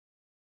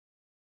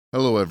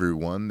Hello,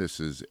 everyone.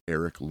 This is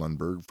Eric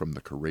Lundberg from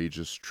the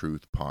Courageous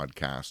Truth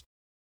Podcast.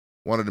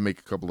 Wanted to make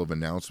a couple of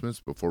announcements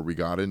before we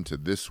got into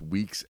this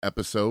week's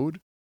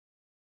episode.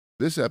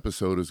 This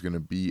episode is going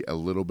to be a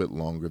little bit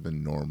longer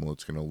than normal.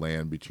 It's going to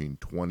land between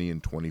 20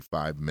 and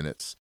 25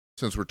 minutes.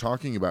 Since we're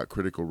talking about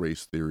critical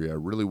race theory, I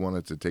really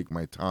wanted to take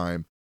my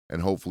time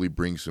and hopefully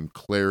bring some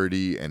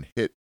clarity and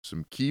hit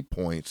some key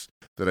points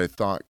that I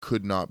thought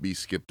could not be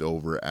skipped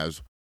over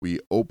as we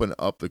open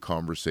up the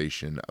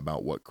conversation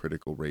about what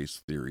critical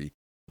race theory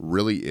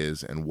really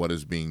is and what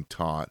is being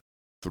taught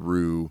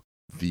through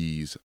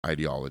these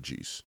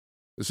ideologies.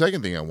 The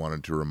second thing I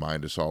wanted to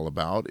remind us all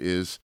about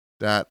is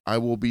that I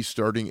will be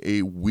starting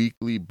a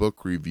weekly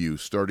book review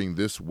starting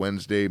this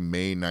Wednesday,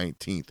 May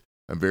 19th.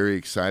 I'm very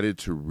excited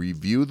to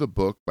review the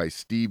book by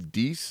Steve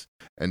Deese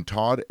and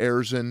Todd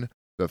Erzin,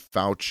 The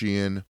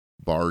Faucian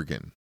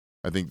Bargain.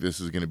 I think this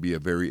is going to be a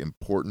very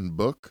important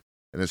book,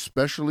 and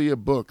especially a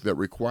book that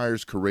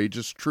requires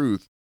courageous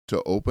truth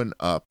to open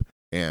up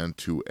and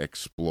to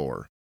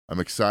explore. I'm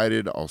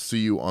excited. I'll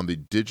see you on the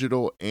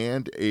digital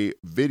and a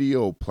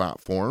video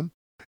platform.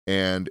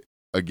 And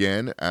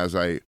again, as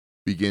I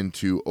begin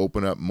to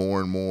open up more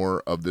and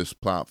more of this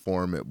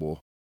platform, it will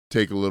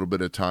take a little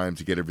bit of time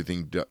to get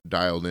everything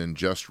dialed in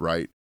just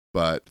right.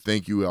 But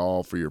thank you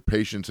all for your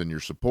patience and your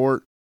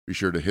support. Be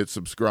sure to hit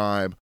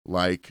subscribe,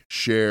 like,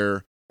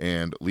 share,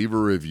 and leave a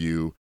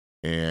review.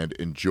 And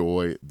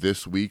enjoy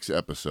this week's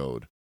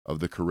episode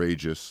of the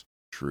Courageous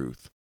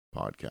Truth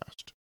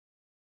Podcast.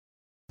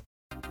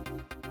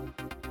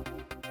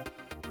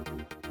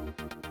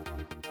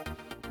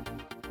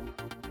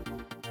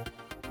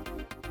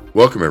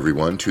 Welcome,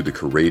 everyone, to the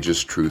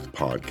Courageous Truth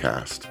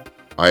Podcast.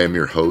 I am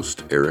your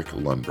host, Eric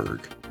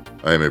Lundberg.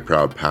 I am a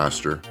proud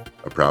pastor,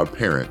 a proud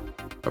parent,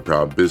 a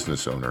proud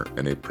business owner,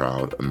 and a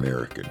proud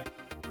American.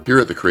 Here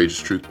at the Courageous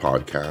Truth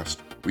Podcast,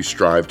 we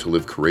strive to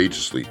live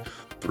courageously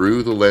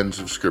through the lens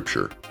of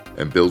Scripture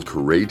and build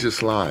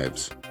courageous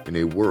lives in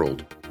a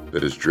world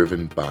that is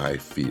driven by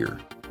fear.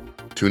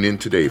 Tune in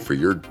today for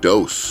your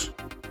dose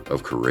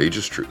of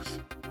courageous truth.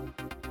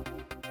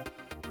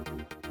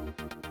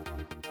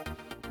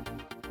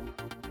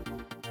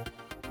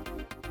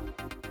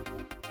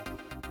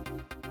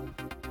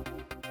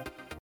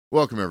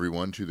 Welcome,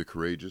 everyone, to the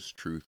Courageous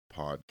Truth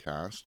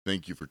Podcast.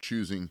 Thank you for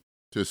choosing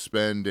to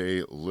spend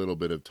a little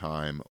bit of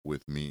time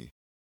with me.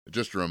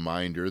 Just a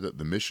reminder that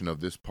the mission of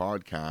this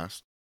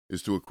podcast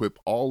is to equip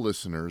all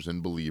listeners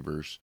and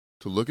believers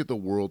to look at the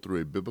world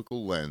through a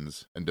biblical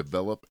lens and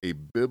develop a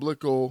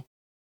biblical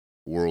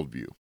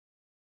worldview.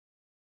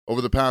 Over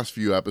the past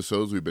few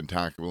episodes, we've been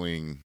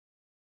tackling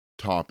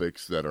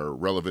topics that are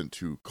relevant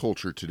to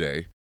culture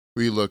today.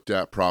 We looked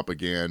at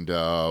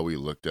propaganda, we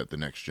looked at the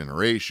next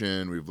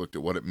generation, we've looked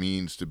at what it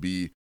means to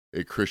be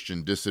a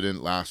Christian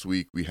dissident. Last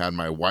week, we had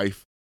my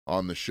wife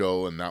on the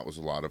show, and that was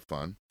a lot of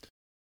fun.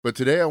 But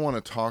today I want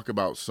to talk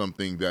about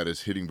something that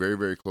is hitting very,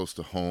 very close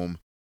to home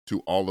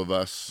to all of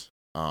us.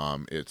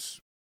 It's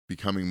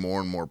becoming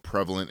more and more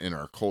prevalent in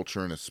our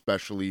culture, and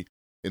especially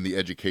in the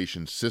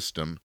education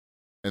system.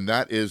 And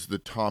that is the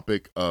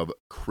topic of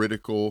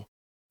critical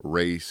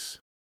race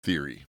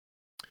theory.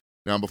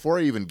 Now, before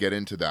I even get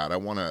into that, I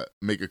want to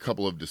make a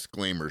couple of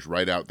disclaimers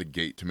right out the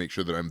gate to make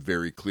sure that I'm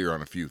very clear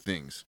on a few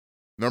things.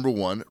 Number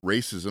one,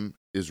 racism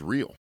is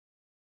real.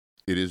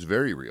 It is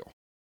very real.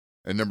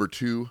 And number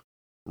two,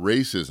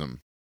 racism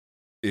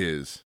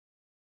is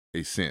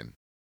a sin.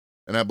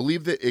 And I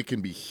believe that it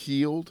can be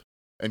healed,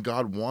 and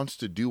God wants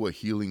to do a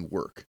healing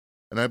work.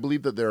 And I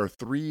believe that there are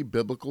 3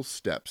 biblical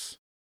steps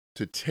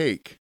to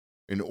take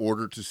in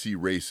order to see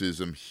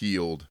racism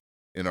healed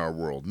in our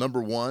world.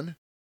 Number 1,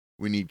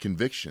 we need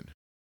conviction.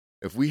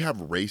 If we have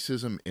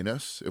racism in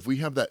us, if we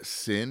have that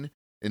sin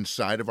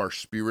inside of our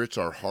spirits,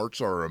 our hearts,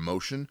 our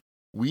emotion,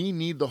 we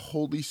need the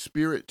Holy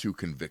Spirit to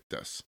convict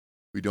us.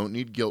 We don't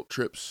need guilt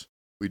trips.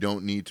 We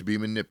don't need to be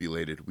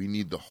manipulated. We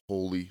need the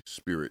Holy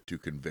Spirit to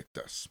convict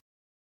us.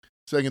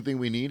 Second thing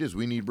we need is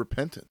we need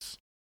repentance.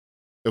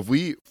 If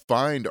we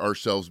find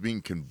ourselves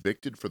being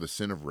convicted for the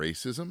sin of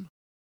racism,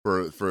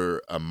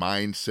 for a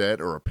mindset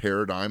or a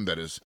paradigm that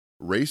is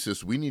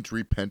racist, we need to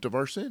repent of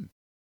our sin.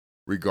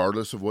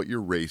 Regardless of what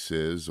your race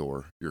is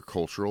or your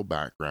cultural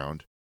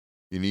background,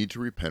 you need to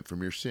repent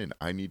from your sin.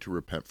 I need to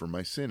repent from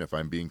my sin if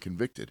I'm being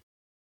convicted.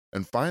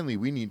 And finally,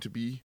 we need to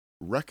be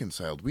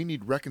reconciled. We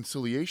need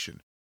reconciliation.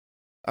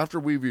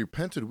 After we've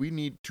repented, we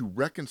need to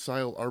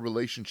reconcile our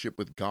relationship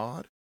with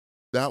God.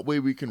 That way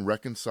we can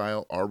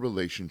reconcile our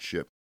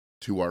relationship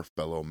to our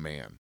fellow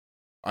man.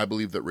 I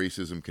believe that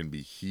racism can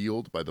be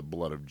healed by the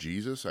blood of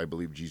Jesus. I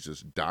believe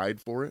Jesus died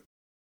for it.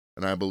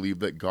 And I believe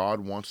that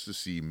God wants to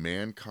see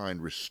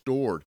mankind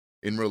restored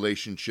in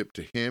relationship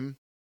to Him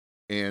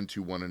and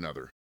to one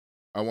another.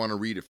 I want to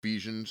read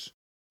Ephesians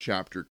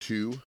chapter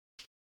 2,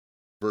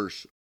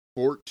 verse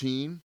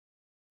 14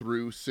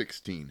 through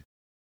 16.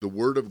 The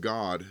Word of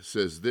God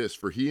says this,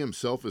 "For He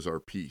Himself is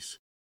our peace,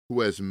 who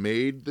has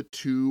made the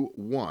two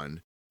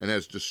one and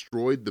has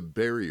destroyed the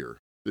barrier,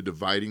 the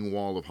dividing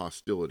wall of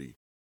hostility,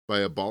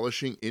 by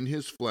abolishing in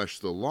His flesh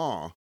the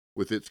law,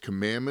 with its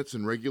commandments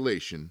and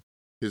regulation,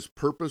 his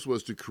purpose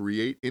was to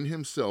create in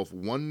himself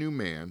one new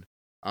man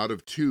out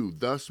of two,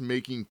 thus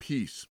making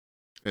peace,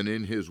 and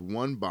in his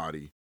one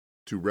body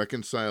to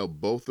reconcile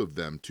both of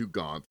them to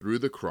God through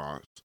the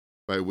cross,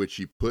 by which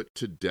he put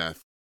to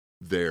death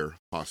their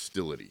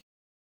hostility.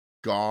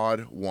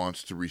 God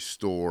wants to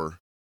restore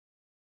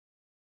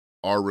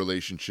our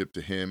relationship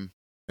to him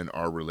and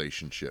our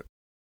relationship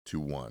to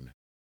one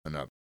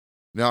another.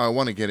 Now, I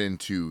want to get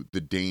into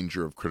the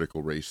danger of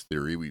critical race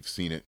theory. We've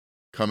seen it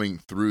coming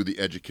through the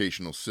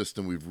educational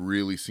system. We've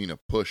really seen a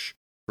push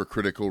for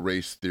critical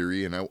race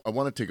theory, and I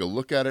want to take a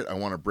look at it. I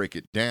want to break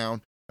it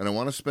down, and I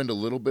want to spend a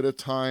little bit of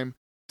time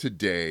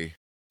today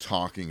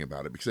talking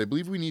about it, because I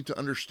believe we need to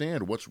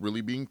understand what's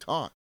really being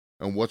taught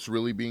and what's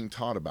really being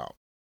taught about.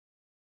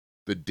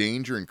 The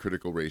danger in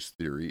critical race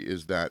theory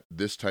is that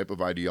this type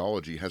of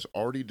ideology has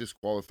already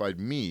disqualified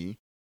me,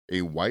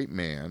 a white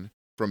man,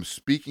 from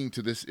speaking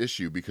to this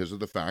issue because of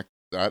the fact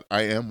that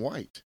I am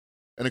white.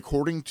 And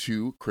according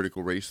to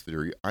critical race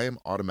theory, I am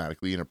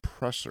automatically an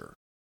oppressor.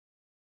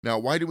 Now,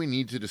 why do we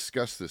need to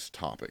discuss this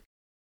topic?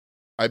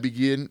 I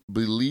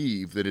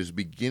believe that it is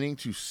beginning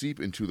to seep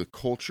into the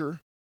culture,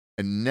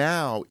 and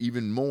now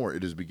even more,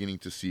 it is beginning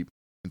to seep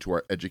into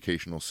our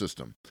educational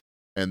system.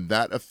 And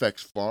that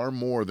affects far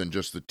more than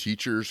just the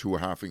teachers who are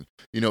having,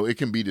 it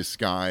can be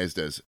disguised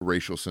as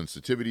racial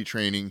sensitivity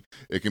training.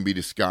 It can be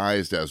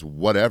disguised as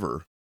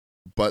whatever.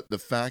 But the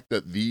fact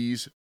that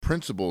these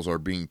principles are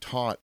being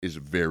taught is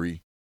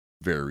very,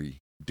 very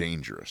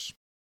dangerous.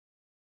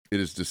 It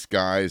is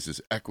disguised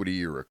as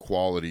equity or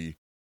equality,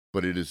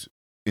 but it is,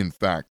 in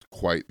fact,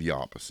 quite the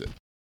opposite.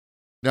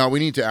 Now, we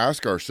need to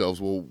ask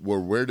ourselves, well,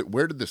 where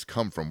did this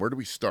come from? Where do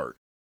we start?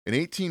 In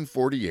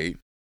 1848,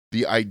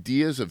 the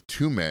ideas of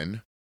two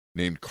men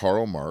named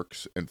Karl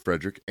Marx and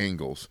Friedrich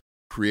Engels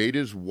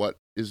created what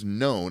is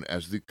known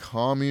as the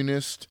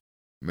Communist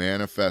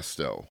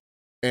Manifesto.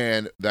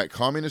 And that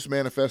Communist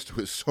Manifesto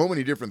is so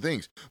many different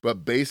things,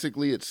 but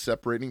basically it's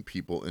separating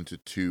people into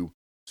two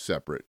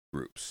separate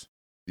groups,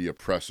 the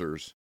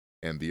oppressors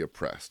and the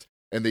oppressed.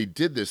 And they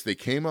did this, they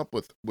came up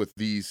with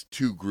these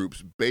two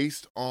groups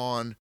based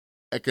on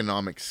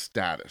economic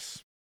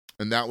status.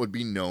 And that would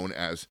be known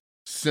as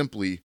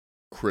simply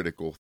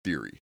critical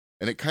theory.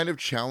 And it kind of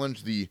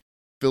challenged the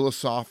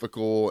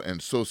philosophical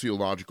and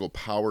sociological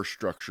power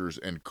structures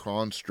and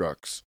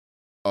constructs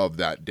of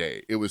that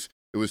day. It was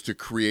to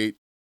create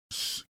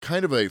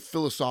kind of a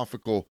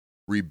philosophical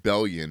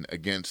rebellion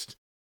against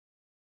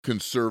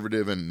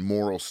conservative and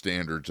moral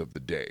standards of the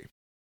day.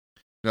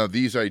 Now,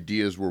 these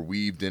ideas were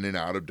weaved in and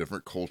out of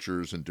different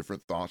cultures and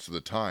different thoughts of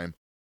the time,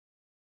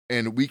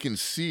 and we can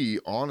see,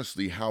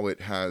 honestly, how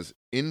it has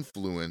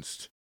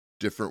influenced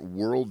different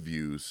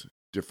worldviews,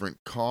 different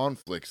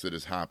conflicts that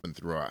has happened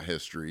throughout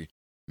history,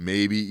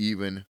 maybe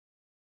even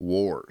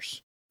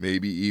wars,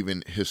 maybe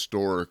even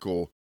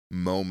historical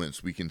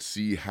moments. We can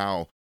see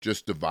how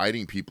just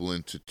dividing people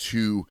into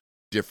two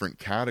different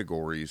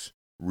categories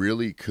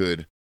really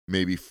could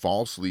maybe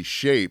falsely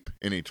shape,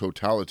 in a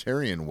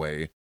totalitarian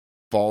way,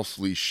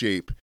 falsely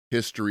shape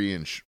history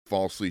and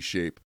falsely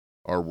shape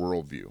our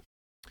worldview.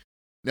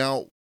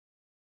 Now,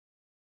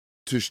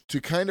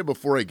 to kind of,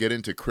 before I get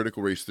into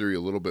critical race theory a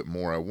little bit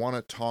more, I want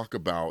to talk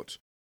about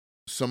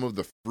some of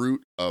the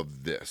fruit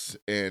of this,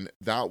 and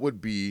that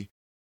would be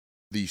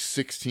the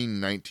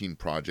 1619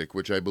 Project,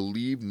 which I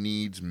believe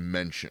needs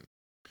mention.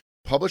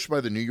 Published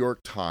by the New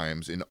York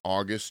Times in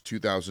August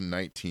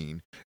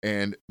 2019,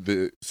 and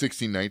the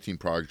 1619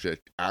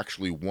 Project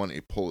actually won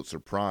a Pulitzer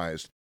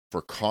Prize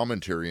for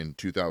commentary in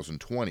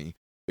 2020,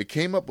 it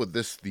came up with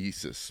this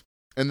thesis.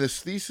 And this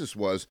thesis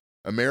was,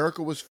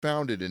 America was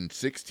founded in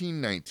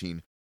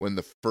 1619 when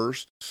the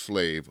first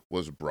slave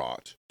was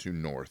brought to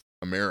North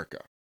America.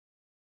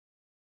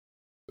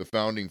 The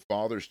founding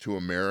fathers to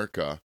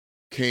America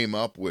came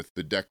up with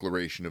the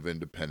Declaration of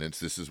Independence.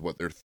 This is what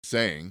they're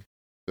saying.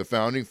 The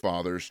founding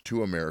fathers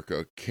to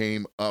America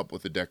came up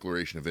with the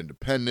Declaration of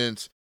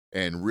Independence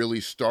and really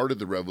started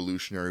the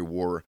Revolutionary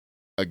War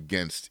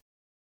against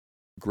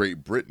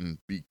Great Britain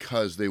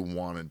because they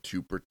wanted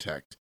to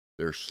protect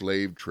their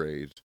slave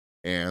trades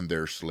and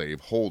their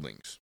slave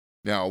holdings.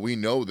 Now, we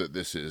know that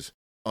this is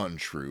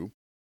untrue.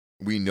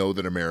 We know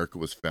that America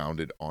was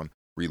founded on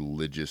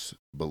religious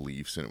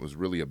beliefs, and it was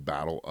really a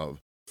battle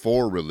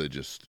for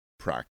religious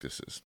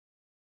practices.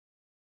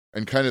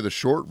 And kind of the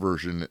short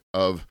version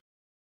of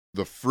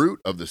the fruit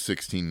of the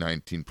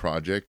 1619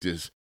 Project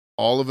is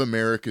all of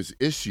America's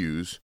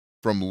issues,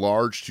 from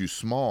large to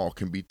small,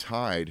 can be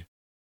tied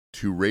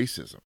to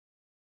racism.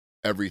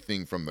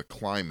 Everything from the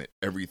climate,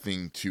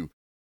 everything to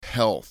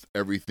health,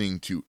 everything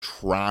to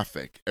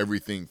traffic,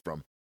 everything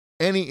from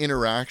any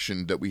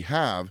interaction that we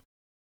have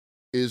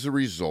is a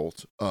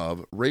result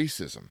of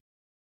racism.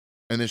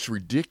 And it's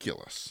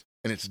ridiculous,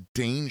 and it's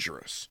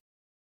dangerous.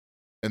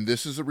 And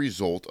this is a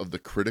result of the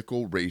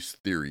critical race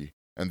theory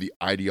and the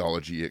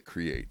ideology it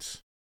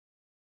creates.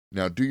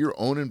 Now, do your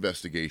own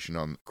investigation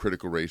on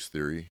critical race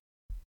theory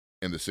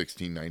and the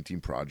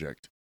 1619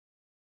 Project.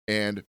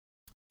 And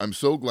I'm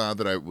so glad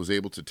that I was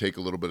able to take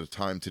a little bit of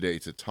time today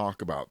to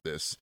talk about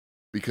this,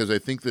 because I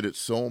think that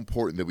it's so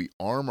important that we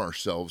arm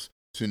ourselves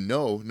to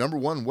know, number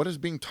one, what is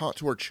being taught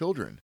to our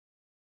children.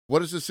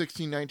 What is the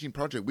 1619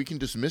 Project? We can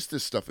dismiss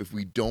this stuff if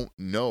we don't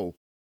know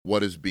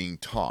what is being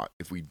taught,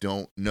 if we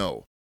don't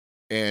know.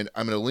 And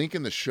I'm going to link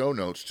in the show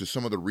notes to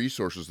some of the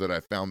resources that I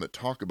found that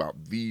talk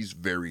about these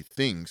very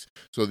things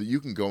so that you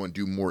can go and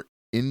do more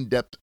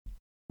in-depth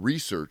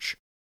research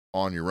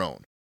on your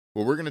own.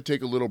 Well, we're going to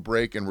take a little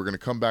break, and we're going to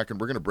come back and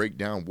we're going to break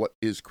down what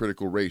is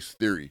critical race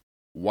theory.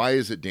 Why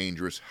is it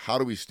dangerous? How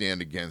do we stand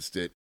against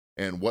it?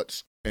 And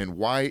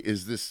why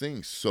is this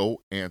thing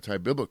so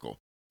anti-biblical?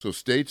 So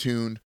stay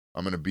tuned.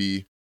 I'm going to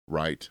be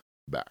right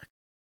back.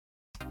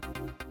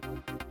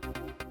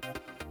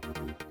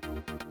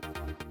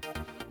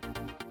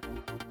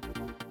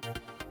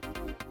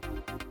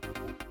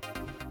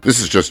 This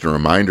is just a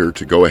reminder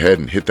to go ahead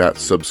and hit that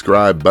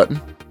subscribe button.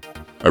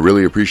 I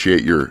really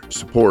appreciate your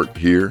support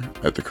here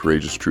at the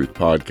Courageous Truth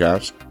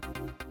Podcast.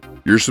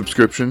 Your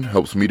subscription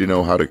helps me to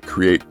know how to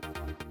create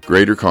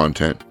greater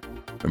content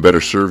and better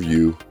serve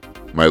you,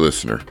 my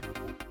listener.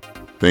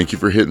 Thank you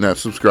for hitting that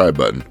subscribe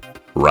button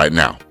right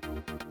now.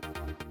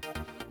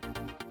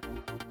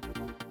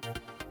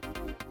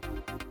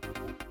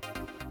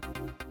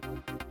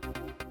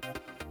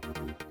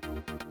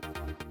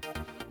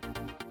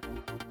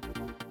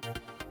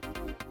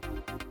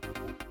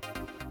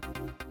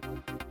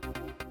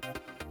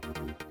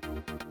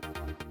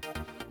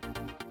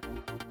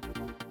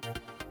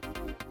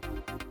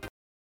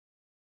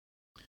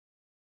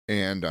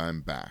 And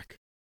I'm back.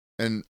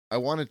 And I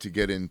wanted to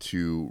get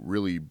into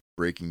really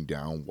breaking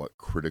down what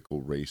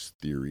critical race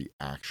theory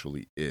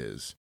actually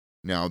is.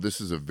 Now, this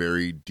is a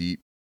very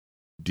deep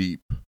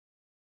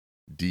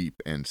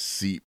and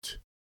seeped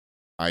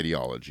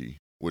ideology,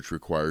 which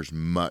requires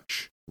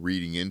much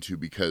reading into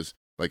because,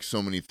 like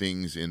so many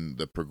things in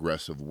the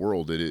progressive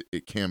world,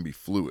 it can be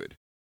fluid.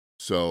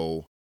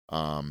 So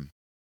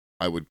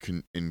I would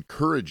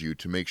encourage you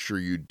to make sure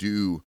you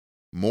do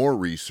more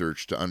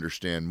research to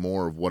understand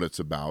more of what it's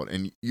about.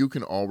 And you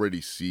can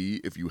already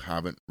see, if you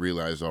haven't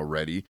realized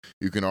already,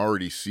 you can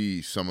already see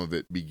some of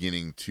it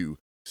beginning to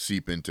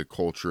seep into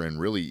culture and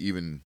really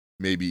even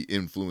maybe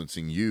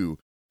influencing you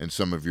and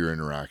some of your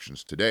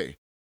interactions today.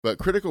 But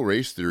critical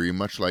race theory,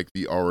 much like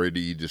the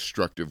already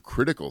destructive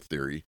critical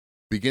theory,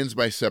 begins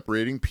by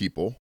separating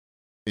people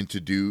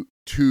into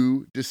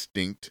two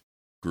distinct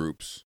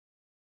groups,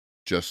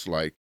 just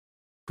like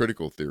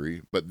critical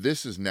theory, but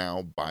this is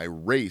now by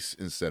race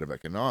instead of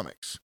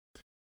economics.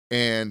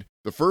 And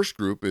the first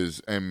group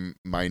is a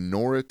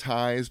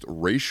minoritized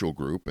racial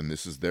group, and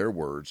this is their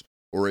words,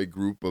 or a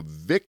group of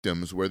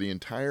victims where the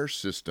entire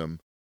system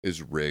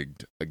is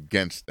rigged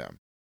against them.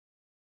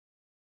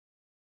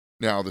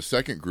 Now, the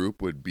second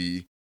group would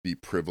be the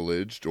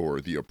privileged or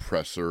the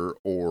oppressor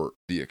or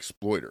the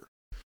exploiter.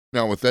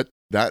 Now, with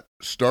that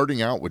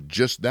starting out with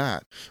just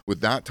that,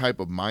 with that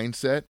type of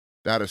mindset,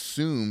 that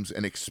assumes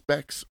and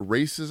expects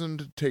racism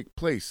to take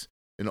place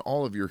in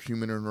all of your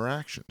human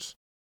interactions.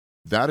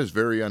 That is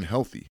very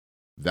unhealthy.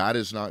 That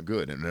is not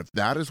good. And if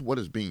that is what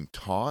is being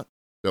taught,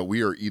 that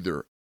we are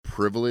either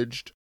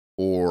privileged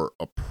or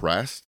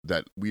oppressed,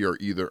 that we are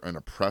either an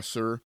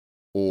oppressor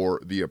or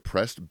the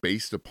oppressed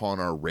based upon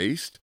our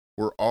race,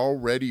 we're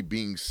already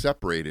being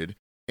separated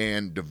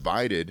and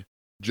divided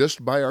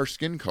just by our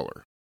skin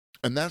color.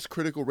 And that's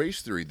critical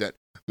race theory, that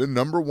the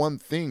number one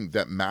thing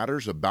that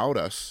matters about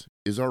us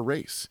is our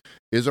race,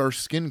 is our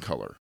skin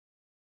color.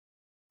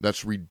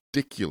 That's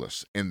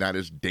ridiculous, and that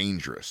is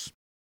dangerous.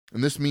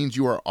 And this means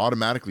you are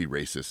automatically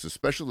racist,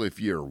 especially if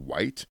you're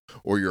white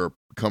or you're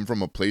come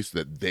from a place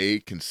that they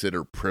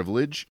consider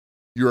privilege.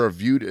 You are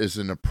viewed as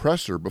an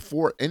oppressor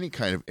before any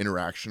kind of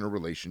interaction or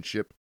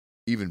relationship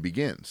even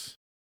begins.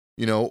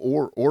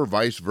 Or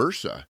vice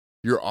versa.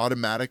 You're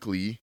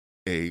automatically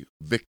a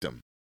victim.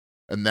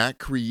 And that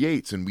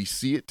creates, and we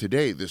see it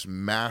today, this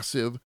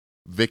massive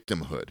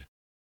victimhood.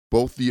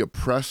 Both the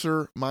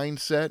oppressor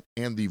mindset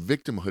and the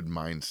victimhood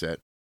mindset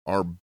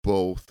are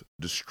both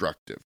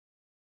destructive.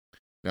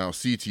 Now,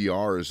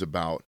 CTR is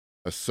about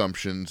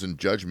assumptions and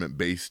judgment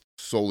based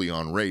solely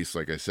on race,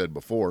 like I said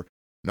before,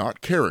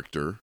 not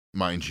character,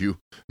 mind you,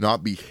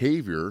 not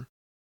behavior,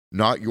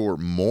 not your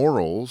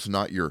morals,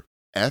 not your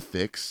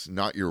ethics,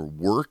 not your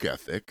work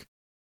ethic,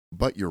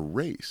 but your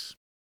race.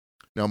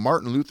 Now,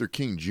 Martin Luther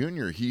King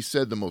Jr., he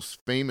said the most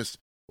famous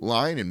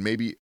line in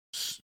maybe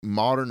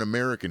modern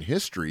American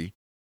history,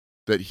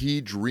 that he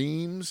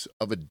dreams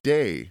of a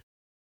day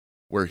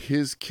where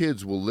his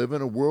kids will live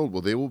in a world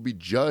where they will be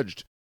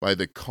judged by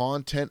the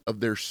content of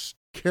their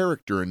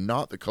character and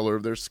not the color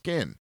of their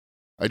skin.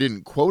 I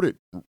didn't quote it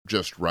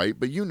just right,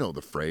 but you know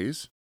the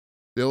phrase.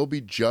 They'll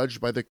be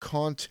judged by the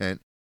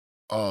content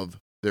of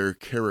their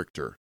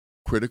character.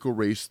 Critical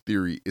race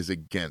theory is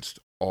against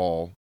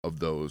all of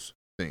those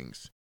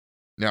things.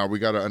 Now, we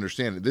got to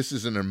understand that this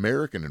is an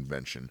American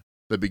invention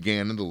that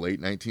began in the late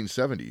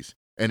 1970s,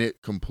 and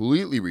it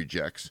completely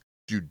rejects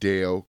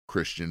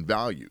Judeo-Christian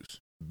values,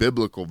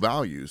 biblical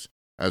values,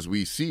 as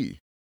we see.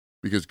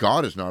 because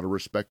God is not a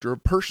respecter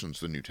of persons,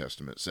 the New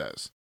Testament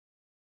says.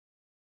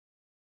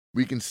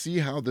 We can see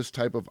how this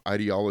type of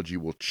ideology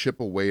will chip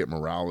away at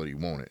morality,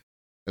 won't it?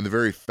 And the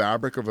very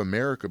fabric of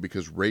America,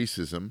 because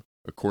racism,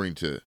 according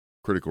to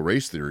critical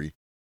race theory,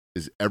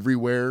 is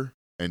everywhere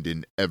and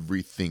in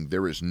everything.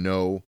 There is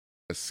no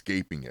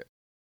escaping it.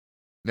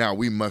 Now,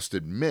 we must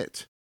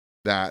admit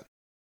that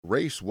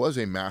race was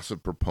a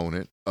massive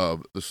proponent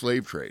of the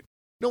slave trade.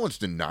 No one's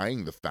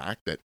denying the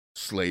fact that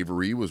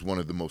slavery was one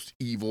of the most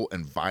evil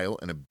and vile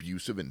and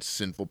abusive and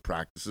sinful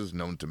practices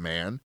known to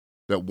man,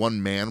 that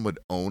one man would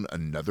own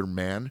another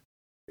man.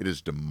 It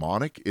is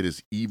demonic, it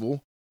is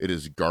evil, it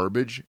is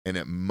garbage, and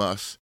it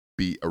must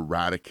be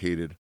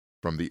eradicated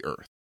from the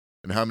earth.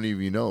 And how many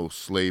of you know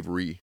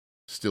slavery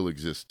still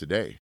exists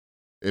today?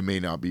 It may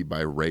not be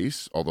by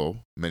race, although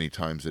many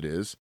times it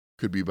is.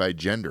 Could be by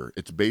gender.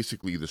 It's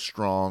basically the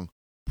strong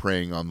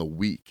preying on the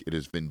weak. It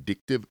is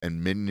vindictive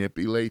and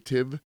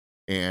manipulative,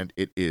 and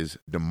it is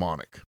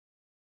demonic.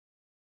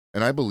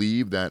 And I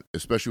believe that,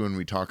 especially when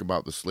we talk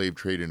about the slave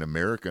trade in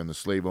America and the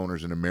slave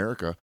owners in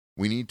America,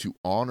 we need to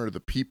honor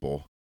the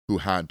people who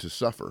had to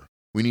suffer.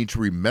 We need to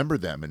remember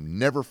them and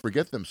never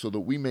forget them so that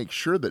we make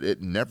sure that it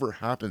never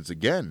happens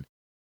again.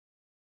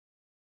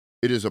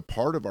 It is a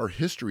part of our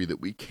history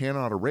that we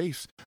cannot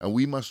erase, and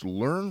we must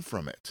learn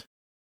from it.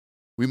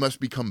 We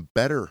must become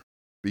better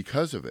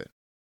because of it.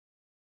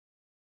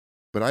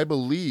 But I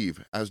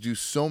believe, as do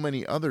so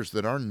many others,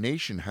 that our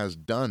nation has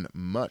done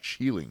much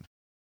healing,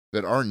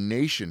 that our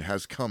nation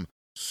has come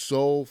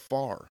so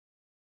far.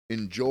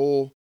 In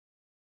Joel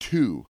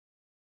 2,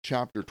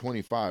 chapter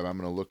 25, I'm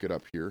going to look it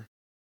up here.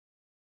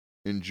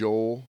 In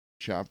Joel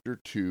chapter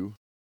 2,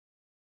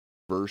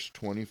 verse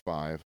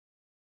 25,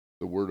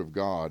 the Word of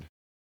God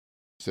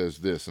says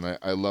this, and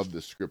I love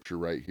this scripture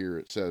right here.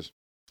 It says,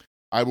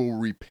 I will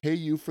repay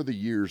you for the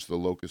years the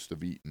locusts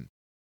have eaten,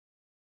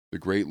 the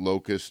great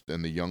locust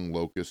and the young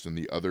locust and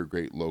the other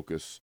great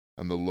locusts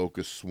and the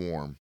locust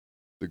swarm,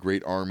 the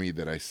great army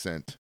that I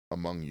sent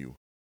among you.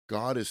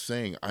 God is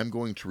saying, I'm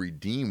going to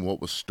redeem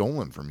what was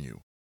stolen from you.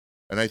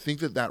 And I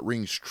think that that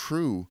rings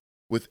true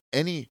with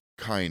any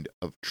kind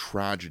of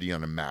tragedy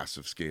on a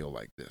massive scale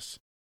like this,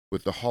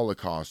 with the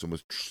Holocaust and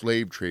with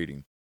slave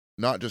trading,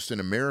 not just in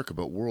America,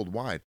 but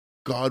worldwide.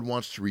 God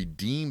wants to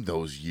redeem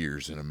those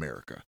years in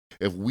America.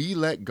 If we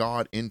let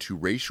God into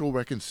racial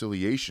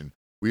reconciliation,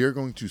 we are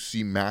going to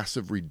see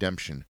massive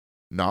redemption,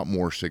 not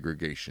more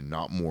segregation,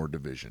 not more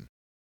division.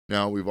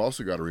 Now, we've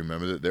also got to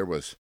remember that there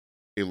was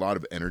a lot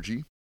of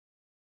energy,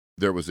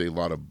 there was a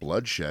lot of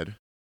bloodshed,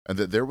 and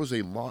that there was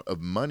a lot of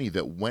money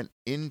that went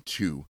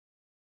into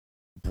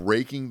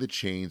breaking the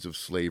chains of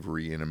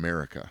slavery in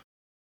America,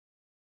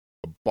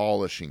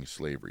 abolishing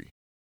slavery.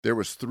 There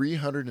was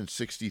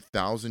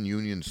 360,000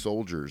 Union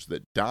soldiers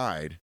that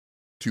died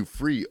to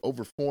free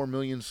over 4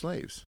 million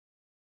slaves.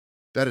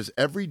 That is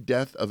every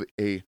death of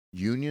a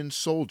Union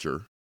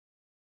soldier,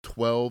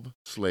 12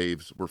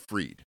 slaves were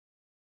freed.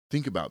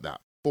 Think about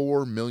that.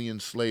 4 million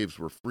slaves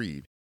were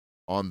freed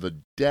on the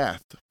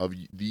death of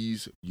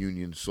these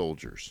Union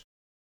soldiers.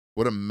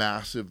 What a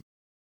massive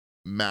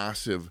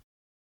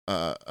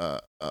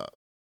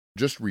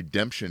just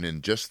redemption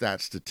in just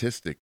that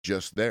statistic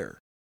just there.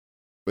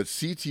 But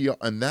CTR,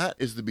 and that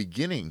is the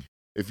beginning.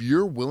 If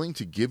you're willing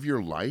to give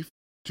your life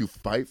to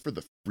fight for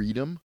the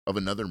freedom of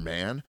another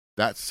man,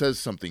 that says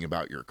something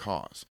about your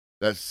cause.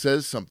 That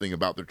says something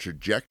about the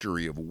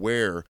trajectory of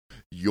where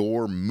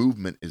your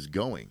movement is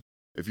going.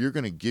 If you're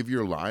going to give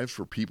your lives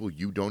for people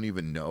you don't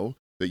even know,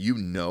 that you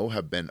know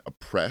have been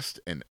oppressed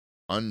and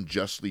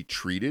unjustly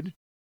treated,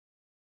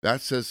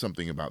 that says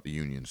something about the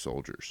Union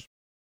soldiers.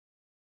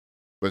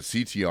 But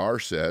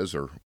CTR says,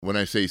 or when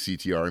I say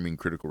CTR, I mean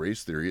critical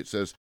race theory, it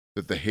says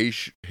that the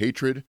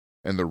hatred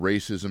and the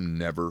racism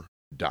never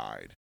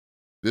died.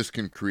 This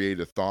can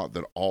create a thought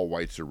that all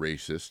whites are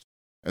racist,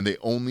 and they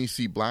only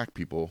see black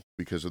people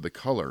because of the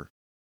color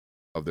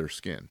of their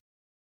skin.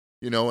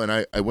 You know, and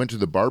I went to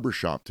the barber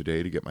shop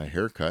today to get my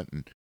hair cut,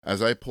 and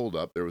as I pulled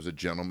up, there was a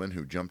gentleman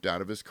who jumped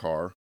out of his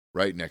car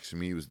right next to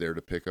me. He was there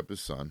to pick up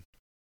his son.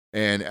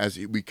 And as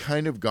we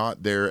kind of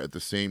got there at the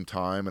same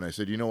time, and I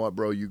said, you know what,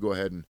 bro, you go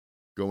ahead and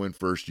go in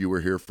first. You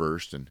were here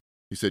first. And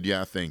he said,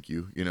 yeah, thank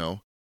you, you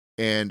know.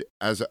 And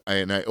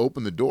I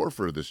opened the door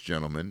for this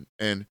gentleman,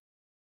 and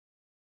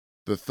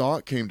the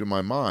thought came to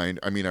my mind.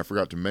 I mean, I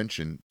forgot to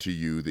mention to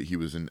you that he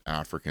was an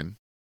African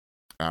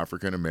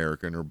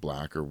American or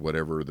black or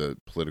whatever the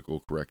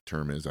political correct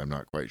term is. I'm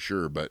not quite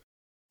sure, but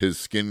his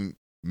skin,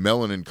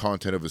 melanin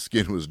content of his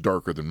skin was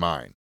darker than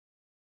mine.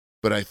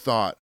 But I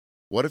thought,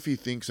 what if he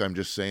thinks I'm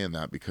just saying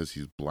that because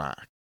he's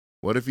black?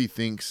 What if he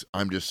thinks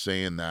I'm just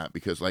saying that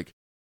because, like,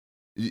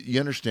 you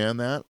understand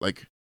that?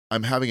 Like,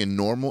 I'm having a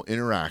normal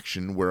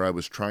interaction where I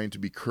was trying to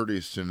be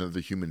courteous to another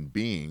human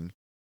being,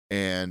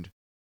 and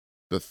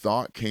the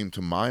thought came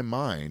to my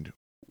mind,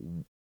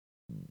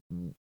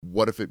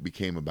 what if it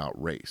became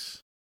about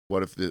race?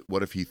 What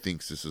if he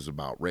thinks this is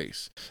about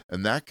race?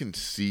 And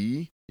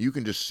you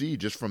can just see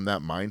just from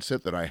that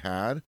mindset that I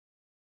had,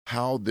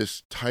 how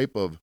this type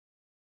of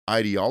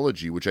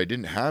ideology, which I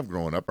didn't have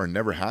growing up or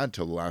never had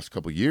till the last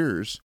couple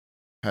years,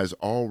 has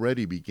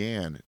already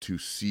began to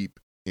seep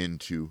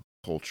into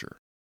culture.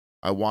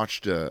 I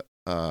watched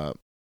an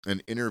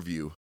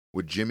interview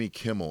with Jimmy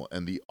Kimmel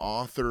and the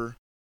author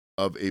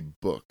of a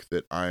book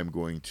that I'm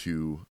going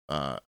to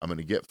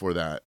get for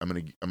that. I'm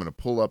going to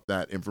pull up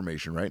that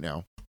information right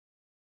now.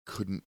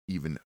 Couldn't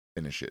even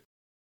finish it.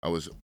 I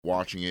was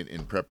watching it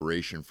in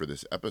preparation for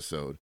this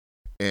episode,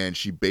 and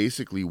she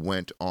basically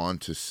went on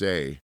to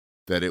say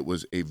that it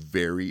was a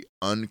very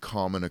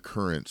uncommon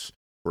occurrence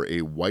for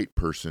a white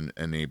person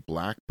and a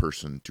black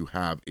person to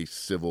have a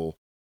civil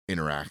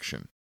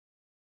interaction.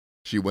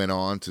 She went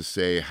on to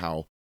say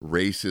how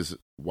racist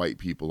white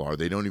people are.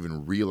 They don't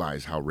even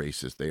realize how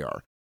racist they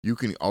are.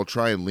 I'll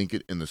try and link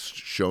it in the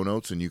show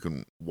notes and you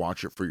can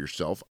watch it for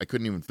yourself. I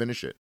couldn't even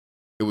finish it.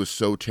 It was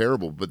so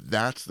terrible, but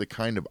that's the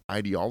kind of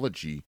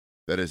ideology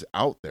that is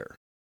out there.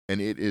 And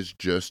it is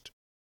just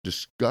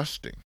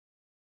disgusting.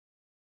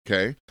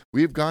 Okay?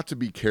 We've got to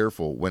be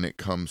careful when it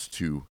comes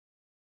to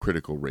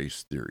critical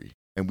race theory,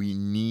 and we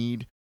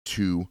need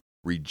to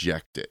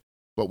reject it.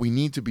 But we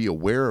need to be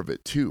aware of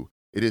it too.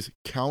 It is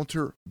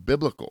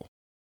counter-biblical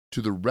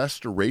to the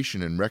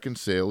restoration and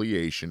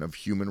reconciliation of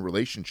human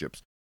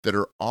relationships that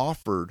are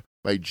offered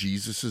by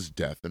Jesus'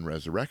 death and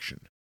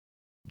resurrection.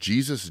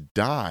 Jesus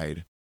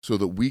died so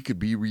that we could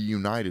be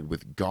reunited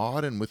with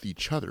God and with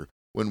each other.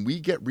 When we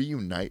get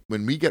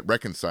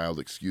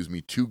reconciled,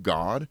 to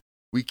God,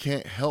 we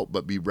can't help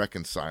but be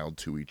reconciled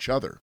to each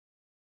other.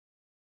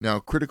 Now,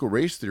 critical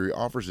race theory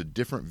offers a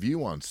different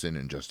view on sin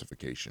and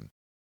justification.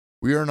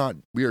 We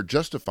are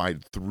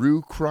justified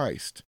through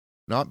Christ,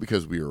 not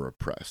because we are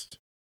oppressed,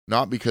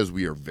 not because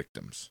we are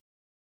victims.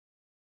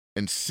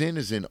 And sin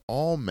is in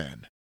all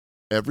men,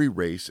 every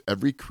race,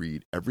 every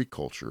creed, every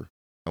culture,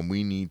 and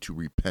we need to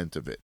repent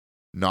of it,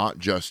 not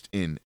just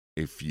in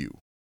a few.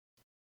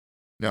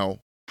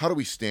 Now, how do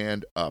we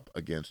stand up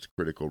against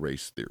critical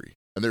race theory?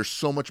 And there's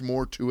so much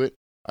more to it.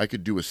 I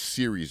could do a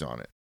series on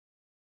it.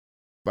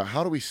 But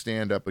how do we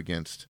stand up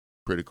against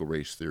critical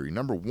race theory?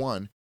 Number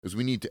one is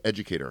we need to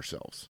educate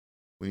ourselves.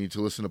 We need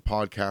to listen to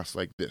podcasts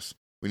like this.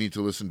 We need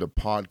to listen to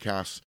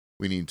podcasts.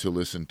 We need to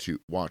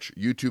watch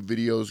YouTube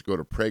videos, go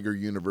to Prager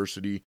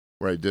University,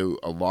 where I do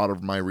a lot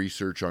of my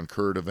research on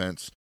current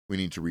events. We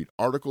need to read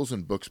articles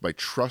and books by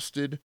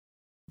trusted,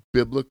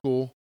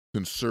 biblical,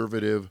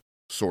 conservative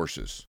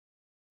sources.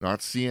 Not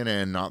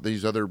CNN, not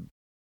these other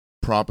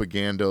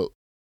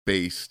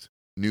propaganda-based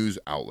news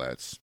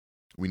outlets.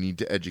 We need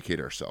to educate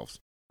ourselves.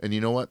 And you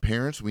know what,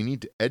 parents? We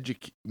need to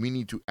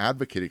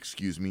advocate,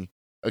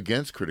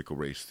 against critical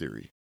race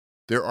theory.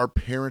 There are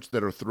parents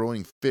that are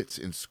throwing fits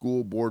in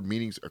school board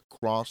meetings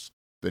across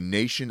the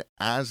nation,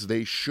 as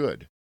they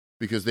should,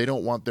 because they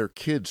don't want their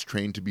kids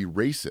trained to be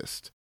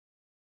racist.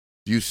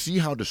 Do you see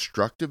how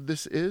destructive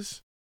this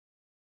is?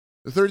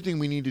 The third thing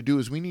we need to do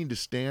is we need to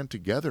stand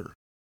together.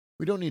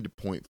 We don't need to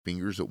point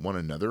fingers at one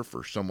another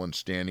for someone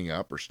standing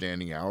up or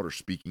standing out or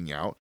speaking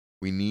out.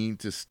 We need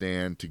to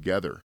stand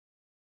together.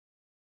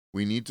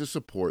 We need to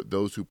support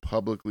those who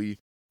publicly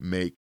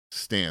make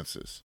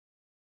stances.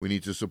 We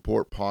need to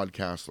support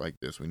podcasts like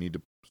this. We need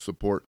to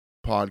support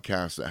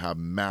podcasts that have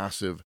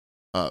massive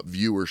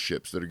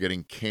viewerships that are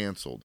getting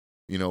canceled.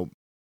 You know,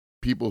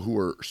 people who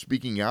are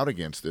speaking out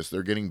against this,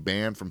 they're getting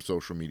banned from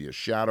social media,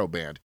 shadow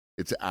banned.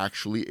 It's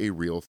actually a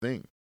real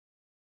thing.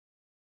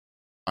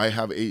 I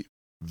have a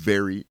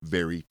very,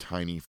 very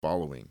tiny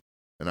following,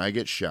 and I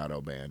get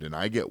shadow banned, and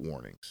I get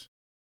warnings.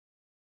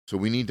 So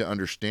we need to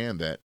understand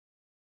that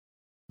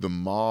the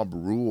mob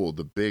rule,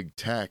 the big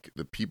tech,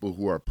 the people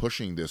who are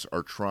pushing this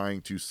are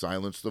trying to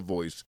silence the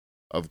voice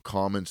of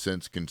common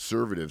sense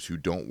conservatives who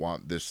don't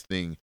want this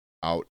thing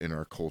out in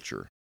our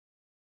culture.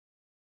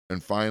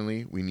 And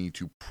finally, we need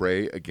to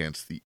pray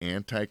against the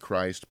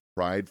antichrist,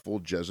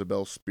 prideful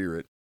Jezebel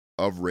spirit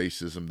of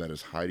racism that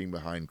is hiding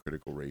behind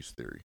critical race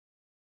theory.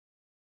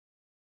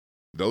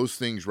 Those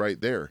things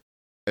right there.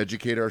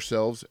 Educate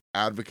ourselves,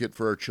 advocate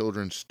for our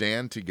children,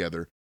 stand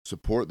together,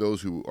 support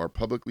those who are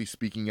publicly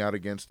speaking out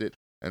against it,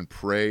 and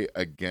pray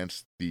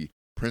against the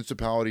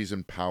principalities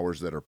and powers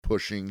that are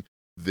pushing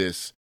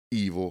this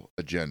evil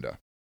agenda.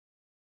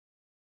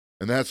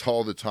 And that's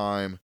all the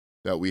time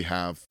that we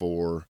have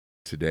for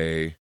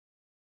today.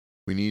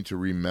 We need to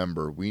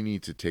remember, we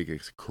need to take a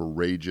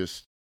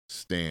courageous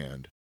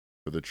stand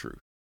for the truth.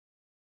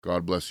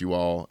 God bless you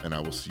all, and I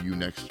will see you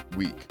next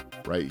week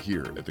right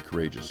here at the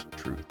Courageous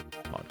Truth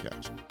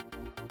Podcast.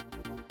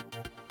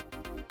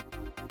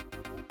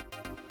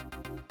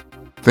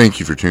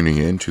 Thank you for tuning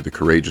in to the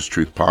Courageous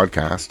Truth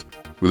Podcast.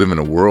 We live in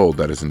a world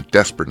that is in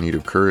desperate need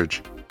of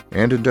courage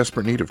and in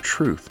desperate need of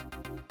truth.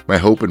 My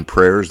hope and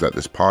prayer is that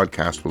this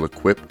podcast will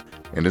equip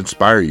and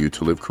inspire you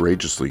to live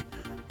courageously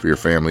for your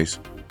families,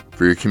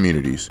 for your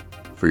communities,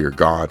 for your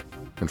God,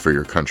 and for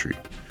your country.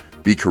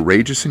 Be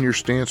courageous in your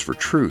stance for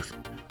truth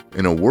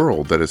in a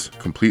world that has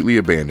completely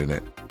abandoned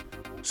it.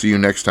 See you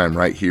next time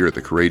right here at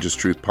the Courageous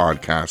Truth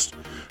Podcast.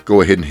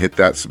 Go ahead and hit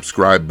that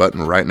subscribe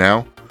button right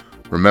now.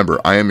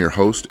 Remember, I am your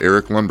host,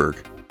 Eric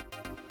Lundberg.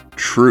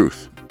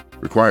 Truth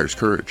requires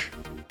courage.